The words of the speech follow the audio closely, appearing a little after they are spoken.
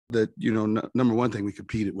that, number one thing, we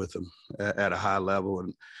competed with them at a high level.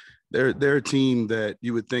 And they're a team that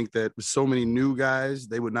you would think that with so many new guys,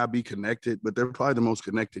 they would not be connected, but they're probably the most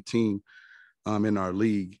connected team in our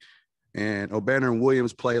league. And O'Banner and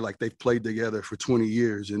Williams play like they've played together for 20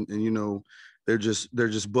 years. And they're just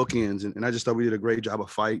bookends. And I just thought we did a great job of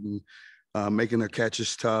fighting, making their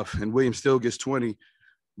catches tough. And Williams still gets 20,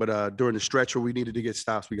 but during the stretch where we needed to get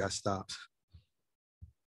stops, we got stops.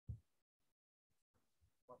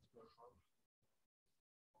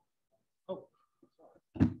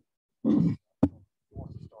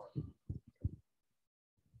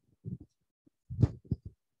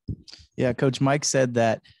 Yeah, Coach Mike said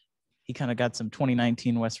that he kind of got some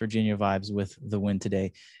 2019 West Virginia vibes with the win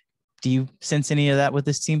today. Do you sense any of that with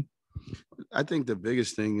this team? I think the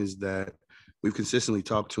biggest thing is that we've consistently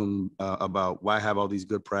talked to them about why have all these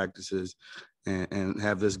good practices and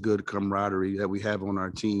have this good camaraderie that we have on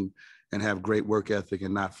our team and have great work ethic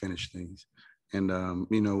and not finish things. And,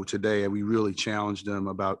 today we really challenged them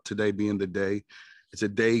about today being the day. It's a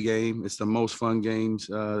day game. It's the most fun games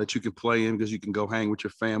that you can play in because you can go hang with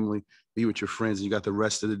your family, be with your friends, and you got the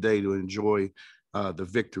rest of the day to enjoy the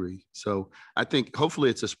victory. So I think hopefully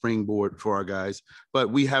it's a springboard for our guys, but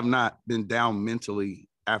we have not been down mentally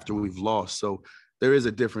after we've lost. So there is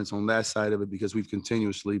a difference on that side of it because we've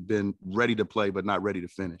continuously been ready to play, but not ready to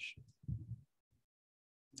finish.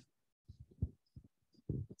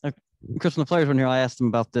 Chris, when the players were in here, I asked them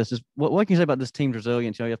about this. What can you say about this team's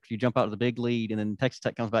resilience? After you jump out to the big lead and then Texas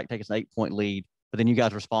Tech comes back, takes an 8-point lead, but then you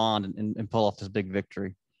guys respond and pull off this big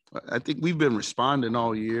victory. I think we've been responding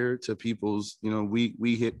all year to people's,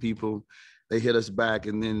 we hit people, they hit us back,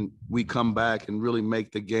 and then we come back and really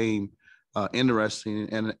make the game interesting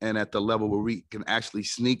and at the level where we can actually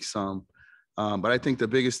sneak some. But I think the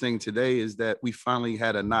biggest thing today is that we finally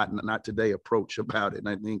had a not today approach about it. And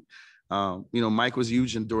I think, Mike was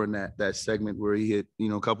huge during that segment where he hit,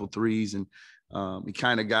 a couple threes, and he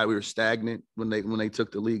kind of we were stagnant when they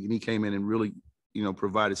took the league, and he came in and really,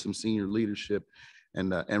 provided some senior leadership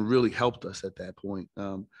and really helped us at that point.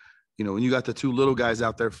 When you got the two little guys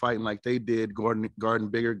out there fighting like they did, guarding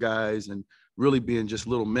bigger guys and really being just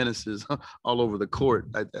little menaces all over the court,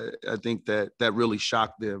 I think that really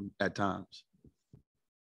shocked them at times.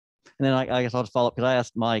 And then I guess I'll just follow up because I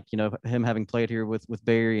asked Mike, him having played here with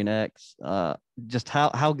Barry and X, just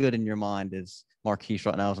how good in your mind is Marquise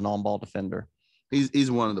right now as an on-ball defender? He's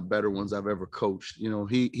one of the better ones I've ever coached.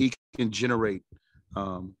 He can generate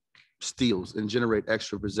steals and generate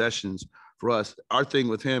extra possessions for us. Our thing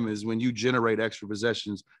with him is when you generate extra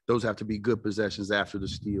possessions, those have to be good possessions after the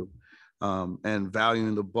steal. And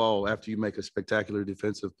valuing the ball after you make a spectacular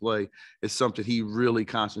defensive play is something he really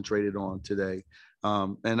concentrated on today.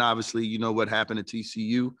 And obviously, what happened at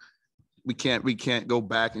TCU, we can't go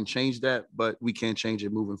back and change that, but we can change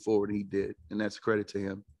it moving forward. He did, and that's credit to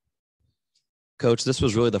him. Coach, this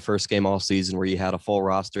was really the first game all season where you had a full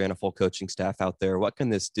roster and a full coaching staff out there. What can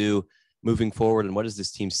this do moving forward, and what is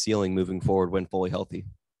this team's ceiling moving forward when fully healthy?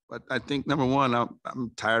 But I think, number one,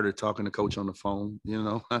 I'm tired of talking to Coach on the phone.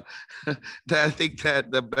 I think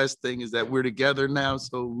that the best thing is that we're together now,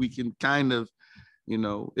 so we can kind of,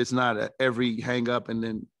 it's not every hang up. And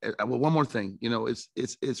then, one more thing,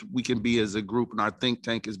 it's we can be as a group, and our think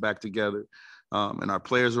tank is back together, and our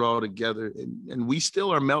players are all together, and we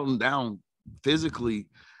still are melting down physically.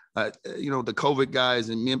 The COVID guys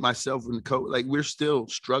and me and myself and the coach, like we're still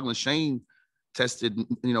struggling. Shane tested,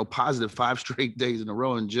 positive 5 straight days in a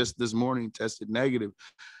row, and just this morning tested negative.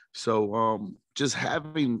 So just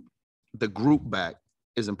having the group back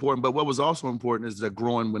is important. But what was also important is the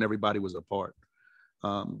growing when everybody was apart.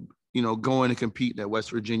 Going and competing at West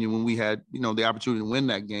Virginia when we had, the opportunity to win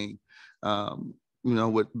that game,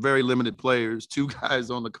 with very limited players, 2 guys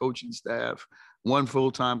on the coaching staff, 1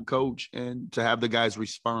 full-time coach, and to have the guys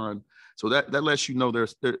respond. So that lets you know they're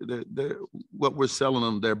what we're selling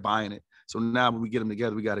them, they're buying it. So now when we get them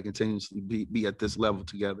together, we got to continuously be at this level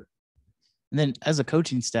together. And then as a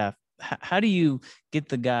coaching staff, how do you get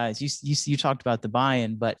the guys? You talked about the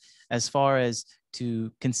buy-in, but as far as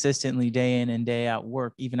to consistently day in and day out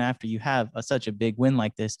work, even after you have such a big win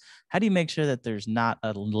like this, how do you make sure that there's not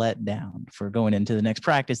a letdown for going into the next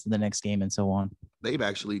practice and the next game and so on? They've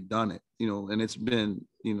actually done it, and it's been,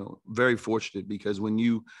 very fortunate because when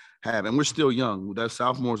you have, and we're still young, the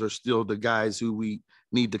sophomores are still the guys who we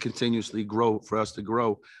need to continuously grow for us to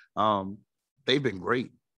grow. They've been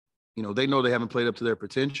great. They know they haven't played up to their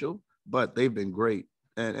potential, but they've been great.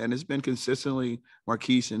 And it's been consistently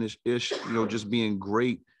Marquise and Ish, just being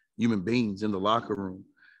great human beings in the locker room,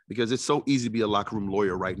 because it's so easy to be a locker room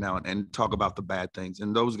lawyer right now and talk about the bad things.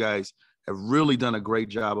 And those guys have really done a great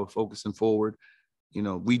job of focusing forward.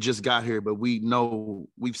 we just got here, but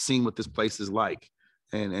we've seen what this place is like.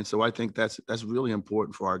 And so I think that's really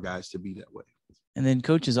important for our guys to be that way. And then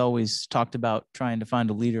coach has always talked about trying to find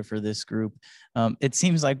a leader for this group. It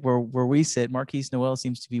seems like where we sit, Marquise Noel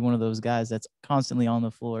seems to be one of those guys that's constantly on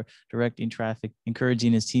the floor, directing traffic,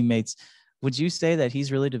 encouraging his teammates. Would you say that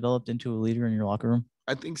he's really developed into a leader in your locker room?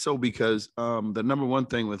 I think so, because the number one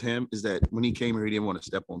thing with him is that when he came here, he didn't want to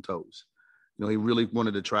step on toes. He really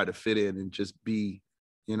wanted to try to fit in and just be,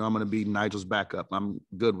 I'm going to be Nigel's backup. I'm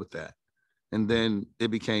good with that. And then it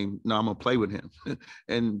became, no, I'm going to play with him.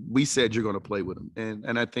 And we said, you're going to play with him.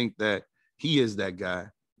 And I think that he is that guy.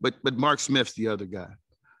 But Mark Smith's the other guy.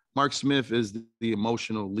 Mark Smith is the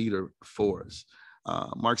emotional leader for us.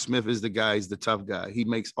 Mark Smith is the guy, he's the tough guy. He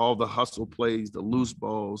makes all the hustle plays, the loose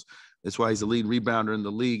balls. That's why he's the lead rebounder in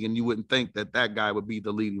the league. And you wouldn't think that guy would be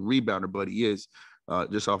the leading rebounder, but he is,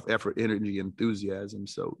 just off effort, energy, enthusiasm.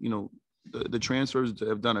 So, the transfers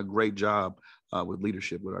have done a great job with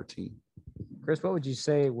leadership with our team. Chris, what would you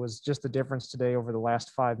say was just the difference today over the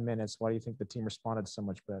last 5 minutes? Why do you think the team responded so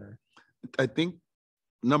much better? I think,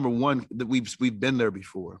 number one, that we've been there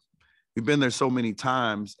before. We've been there so many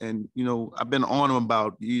times. And, I've been on them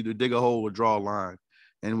about you either dig a hole or draw a line.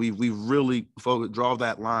 And we've really draw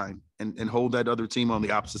that line and hold that other team on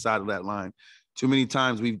the opposite side of that line. Too many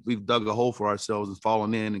times we've dug a hole for ourselves and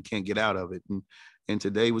fallen in and can't get out of it. And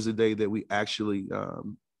today was the day that we actually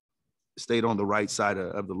stayed on the right side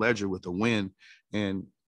of the ledger with a win. And,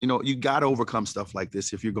 you got to overcome stuff like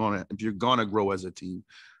this if you're gonna grow as a team.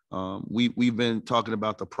 We've been talking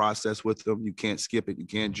about the process with them. You can't skip it. You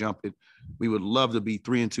can't jump it. We would love to be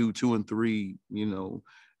 3-2, 2-3,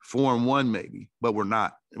 4-1 maybe, but we're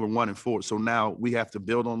not. We're 1-4. So now we have to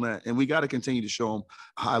build on that, and we got to continue to show them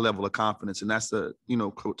a high level of confidence. And that's to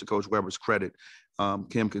Coach Weber's credit.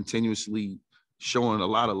 Kim continuously showing a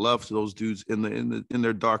lot of love to those dudes in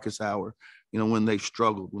their darkest hour. When they've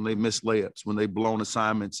struggled, when they missed layups, when they've blown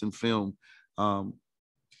assignments in film.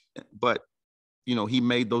 But he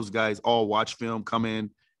made those guys all watch film, come in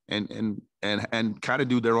and kind of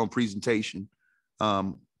do their own presentation.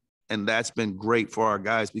 And that's been great for our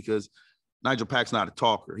guys, because Nigel Pack's not a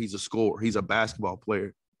talker. He's a scorer. He's a basketball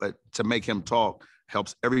player. But to make him talk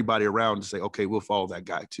helps everybody around to say, okay, we'll follow that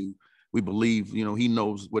guy too. We believe, he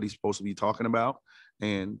knows what he's supposed to be talking about.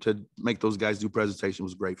 And to make those guys do presentation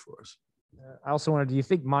was great for us. I also wondered, do you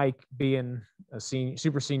think Mike, being a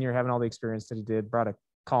super senior, having all the experience that he did, brought a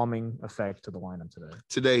calming effect to the lineup today?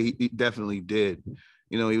 Today, he definitely did.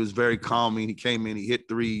 He was very calming. He came in, he hit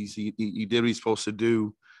threes. He did what he's supposed to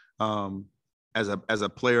do. As a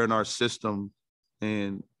player in our system,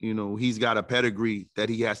 and he's got a pedigree that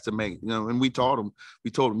he has to make. And we told him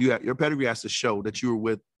your pedigree has to show that you were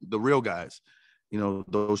with the real guys.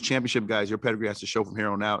 Those championship guys. Your pedigree has to show from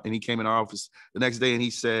here on out. And he came in our office the next day and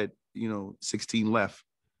he said, 16 left.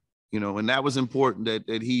 And that was important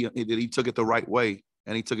that he took it the right way,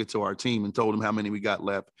 and he took it to our team and told him how many we got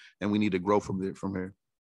left, and we need to grow from here.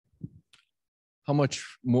 How much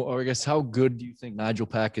more, or I guess, how good do you think Nigel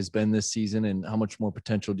Pack has been this season, and how much more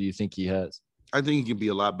potential do you think he has? I think he can be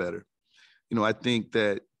a lot better. I think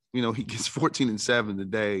that, he gets 14 and 7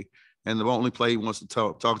 today, and the only play he wants to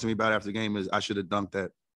talk to me about after the game is I should have dunked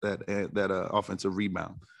that offensive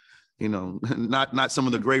rebound. Not some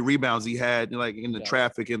of the great rebounds he had, like in the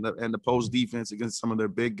traffic and the post defense against some of their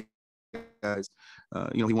big guys.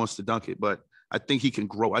 He wants to dunk it, but I think he can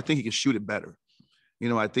grow. I think he can shoot it better.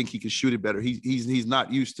 I think he can shoot it better. He's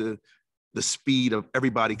not used to the speed of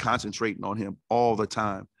everybody concentrating on him all the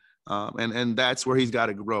time. And that's where he's got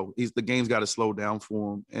to grow. The game's got to slow down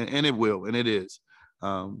for him, and it will, and it is.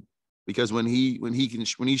 Because when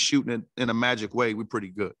he's shooting it in a magic way, we're pretty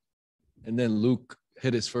good. And then Luke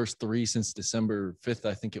hit his first 3 since December 5th,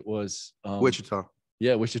 I think it was. Wichita.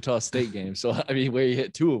 Yeah, Wichita State game. So, where he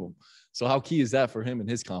hit 2 of them. So how key is that for him and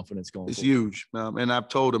his confidence going It's forward? huge. And I've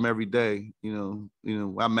told him every day,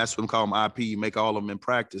 I mess with him, call him IP, you make all of them in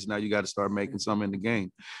practice. Now you got to start making some in the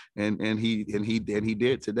game. And he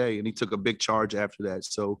did today. And he took a big charge after that.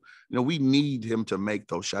 So, we need him to make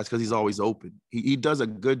those shots because he's always open. He does a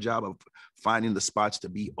good job of finding the spots to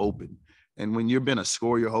be open. And when you've been a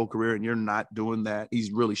scorer your whole career and you're not doing that,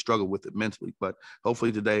 he's really struggled with it mentally. But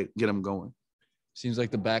hopefully today, get him going. Seems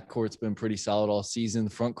like the backcourt's been pretty solid all season. The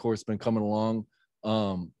front court's been coming along.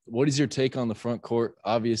 What is your take on the front court?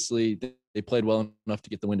 Obviously, they played well enough to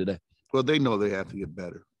get the win today. Well, they know they have to get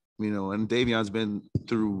better, and Davion's been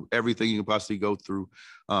through everything you can possibly go through.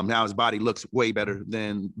 Now his body looks way better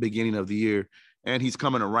than beginning of the year, and he's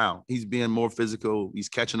coming around. He's being more physical. He's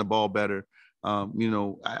catching the ball better.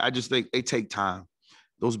 I just think they take time.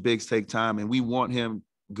 Those bigs take time, and we want him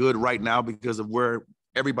good right now because of where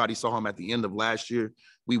everybody saw him at the end of last year.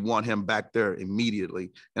 We want him back there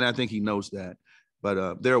immediately, and I think he knows that.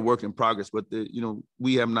 But they're a work in progress. But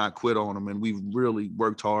we have not quit on them, and we've really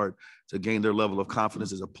worked hard to gain their level of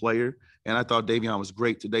confidence as a player. And I thought Davion was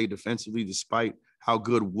great today defensively, despite how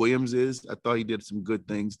good Williams is. I thought he did some good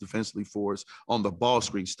things defensively for us on the ball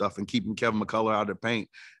screen stuff and keeping Kevin McCullough out of the paint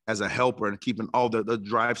as a helper and keeping all the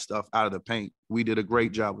drive stuff out of the paint. We did a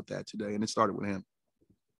great job with that today, and it started with him.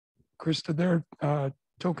 Chris, did their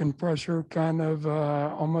token pressure kind of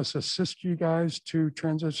almost assist you guys to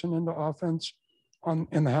transition into offense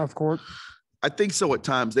in the half court? I think so at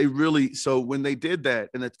times. So when they did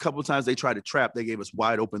that, and a couple of times they tried to trap, they gave us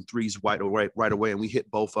wide open threes right away, and we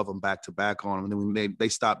hit both of them back to back on them. And then they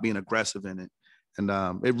stopped being aggressive in it. And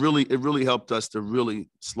it really helped us to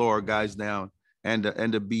really slow our guys down and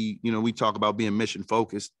to be, we talk about being mission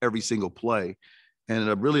focused every single play. And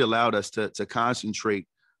it really allowed us to concentrate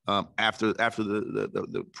after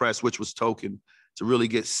the press, which was token, to really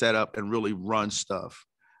get set up and really run stuff.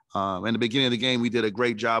 In the beginning of the game, we did a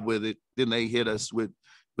great job with it. Then they hit us with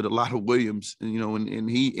a lot of Williams, and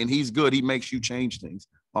he's good. He makes you change things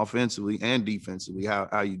offensively and defensively,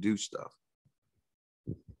 how you do stuff.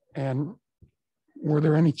 And were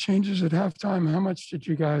there any changes at halftime? How much did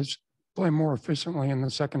you guys play more efficiently in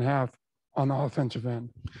the second half on the offensive end?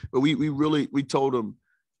 But we told them,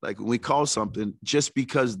 like, when we call something, just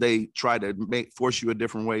because they try to force you a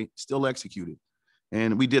different way, still execute it.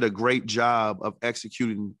 And we did a great job of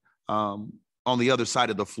executing on the other side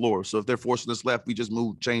of the floor. So if they're forcing us left, we just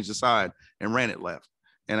changed the side and ran it left.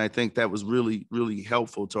 And I think that was really, really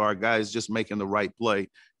helpful to our guys, just making the right play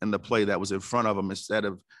and the play that was in front of them instead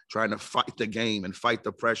of trying to fight the game and fight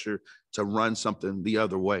the pressure to run something the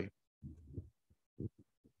other way.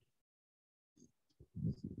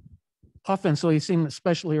 Offensively, it seemed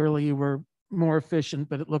especially early you were more efficient,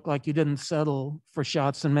 but it looked like you didn't settle for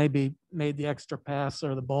shots and maybe made the extra pass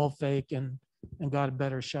or the ball fake and got a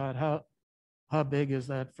better shot. How big is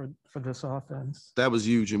that for this offense? That was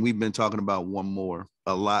huge. And we've been talking about one more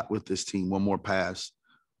a lot with this team, one more pass,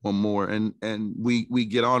 one more. And we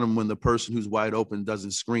get on them when the person who's wide open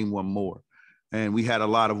doesn't scream one more. And we had a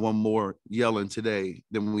lot of one more yelling today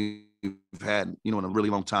than we've had, in a really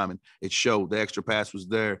long time. And it showed. The extra pass was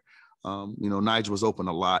there. Nigel was open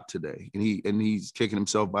a lot today, and he's kicking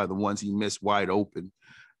himself by the ones he missed wide open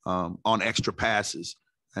on extra passes.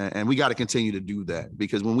 And we got to continue to do that,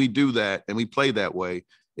 because when we do that and we play that way,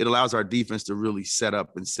 it allows our defense to really set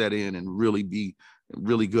up and set in and really be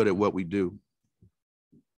really good at what we do.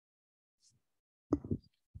 I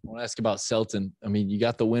want to ask about Selton. I mean, you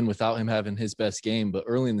got the win without him having his best game, but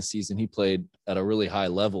early in the season, he played at a really high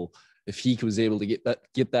level. If he was able to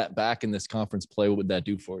get that back in this conference play, what would that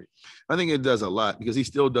do for you? I think it does a lot, because he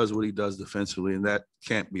still does what he does defensively, and that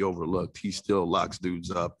can't be overlooked. He still locks dudes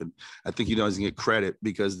up, and I think he doesn't get credit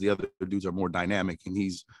because the other dudes are more dynamic, and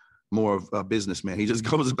he's more of a businessman. He just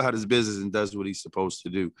goes about his business and does what he's supposed to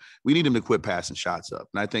do. We need him to quit passing shots up,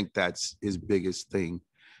 and I think that's his biggest thing.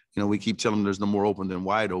 We keep telling him there's no more open than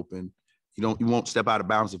wide open. You won't step out of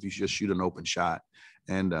bounds if you just shoot an open shot.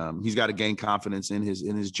 And he's got to gain confidence in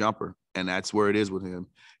his jumper, and that's where it is with him.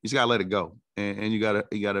 He's got to let it go, and you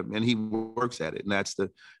got to, and he works at it. And that's the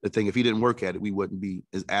thing. If he didn't work at it, we wouldn't be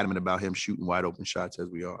as adamant about him shooting wide open shots as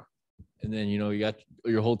we are. And then you got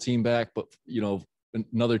your whole team back, but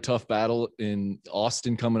another tough battle in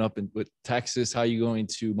Austin coming up, and with Texas. How are you going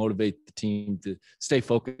to motivate the team to stay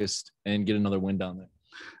focused and get another win down there?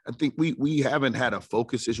 I think we haven't had a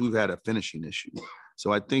focus issue. We've had a finishing issue.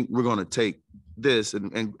 So I think we're going to take this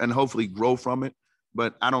and hopefully grow from it.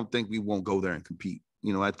 But I don't think we won't go there and compete.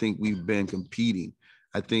 I think we've been competing.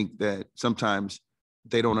 I think that sometimes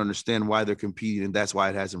they don't understand why they're competing, and that's why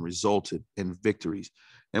it hasn't resulted in victories.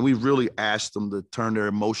 And we've really asked them to turn their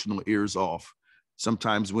emotional ears off.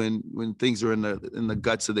 Sometimes when things are in the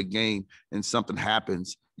guts of the game and something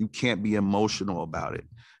happens, you can't be emotional about it.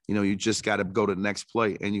 You just got to go to the next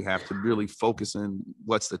play, and you have to really focus on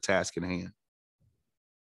what's the task at hand.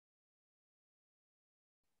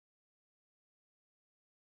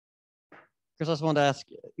 Chris, I just wanted to ask,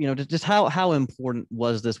 just how important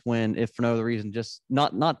was this win, if for no other reason, just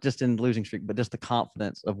not just in losing streak, but just the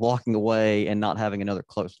confidence of walking away and not having another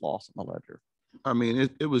close loss on the ledger? I mean,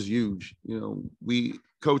 it was huge.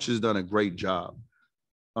 Coach has done a great job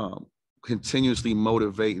continuously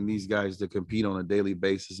motivating these guys to compete on a daily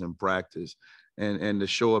basis in practice and to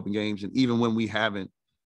show up in games. And even when we haven't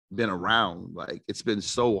been around, like, it's been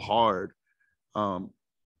so hard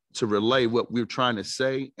to relay what we're trying to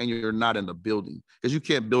say, and you're not in the building, because you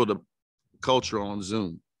can't build a culture on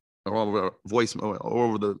Zoom. or over voice or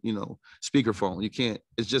over the, speakerphone. You can't,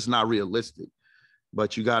 it's just not realistic.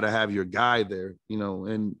 But you got to have your guy there,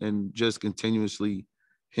 and just continuously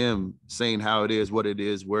him saying how it is, what it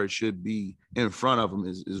is, where it should be in front of him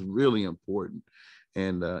is really important.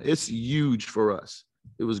 And it's huge for us.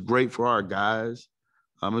 It was great for our guys.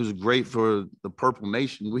 It was great for the Purple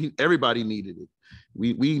Nation. Everybody needed it.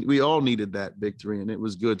 We all needed that victory, and it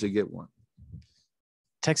was good to get one.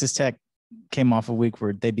 Texas Tech came off a week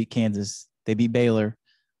where they beat Kansas. They beat Baylor.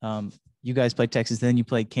 You guys played Texas, then you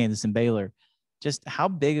played Kansas and Baylor. Just how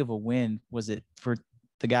big of a win was it for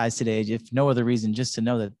the guys today, if no other reason, just to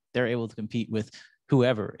know that they're able to compete with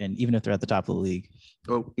whoever, and even if they're at the top of the league?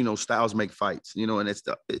 Well, styles make fights, and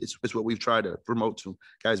it's what we've tried to promote to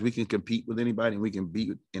guys. We can compete with anybody and we can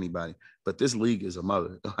beat anybody, but this league is a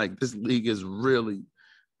mother. Like, this league is really,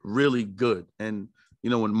 really good. And,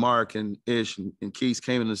 when Mark and Ish and Keys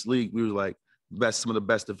came in this league, we were like some of the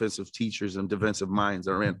best defensive teachers and defensive minds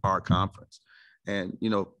are in our conference. And,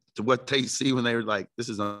 to what they see when they were like, this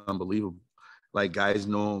is unbelievable. Like, guys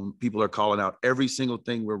know them. People are calling out every single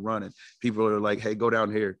thing we're running. People are like, hey, go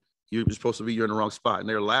down here. You're supposed to be, you're in the wrong spot. And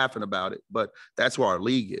they're laughing about it. But that's where our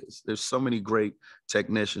league is. There's so many great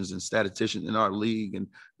technicians and statisticians in our league, and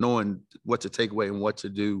knowing what to take away and what to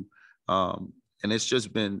do. And it's just,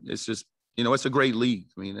 it's a great league.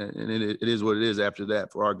 I mean, and it is what it is after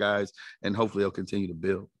that for our guys. And hopefully they'll continue to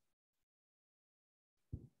build.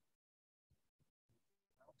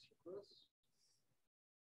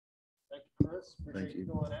 Thank you, Chris. Appreciate Thank you. you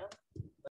going out.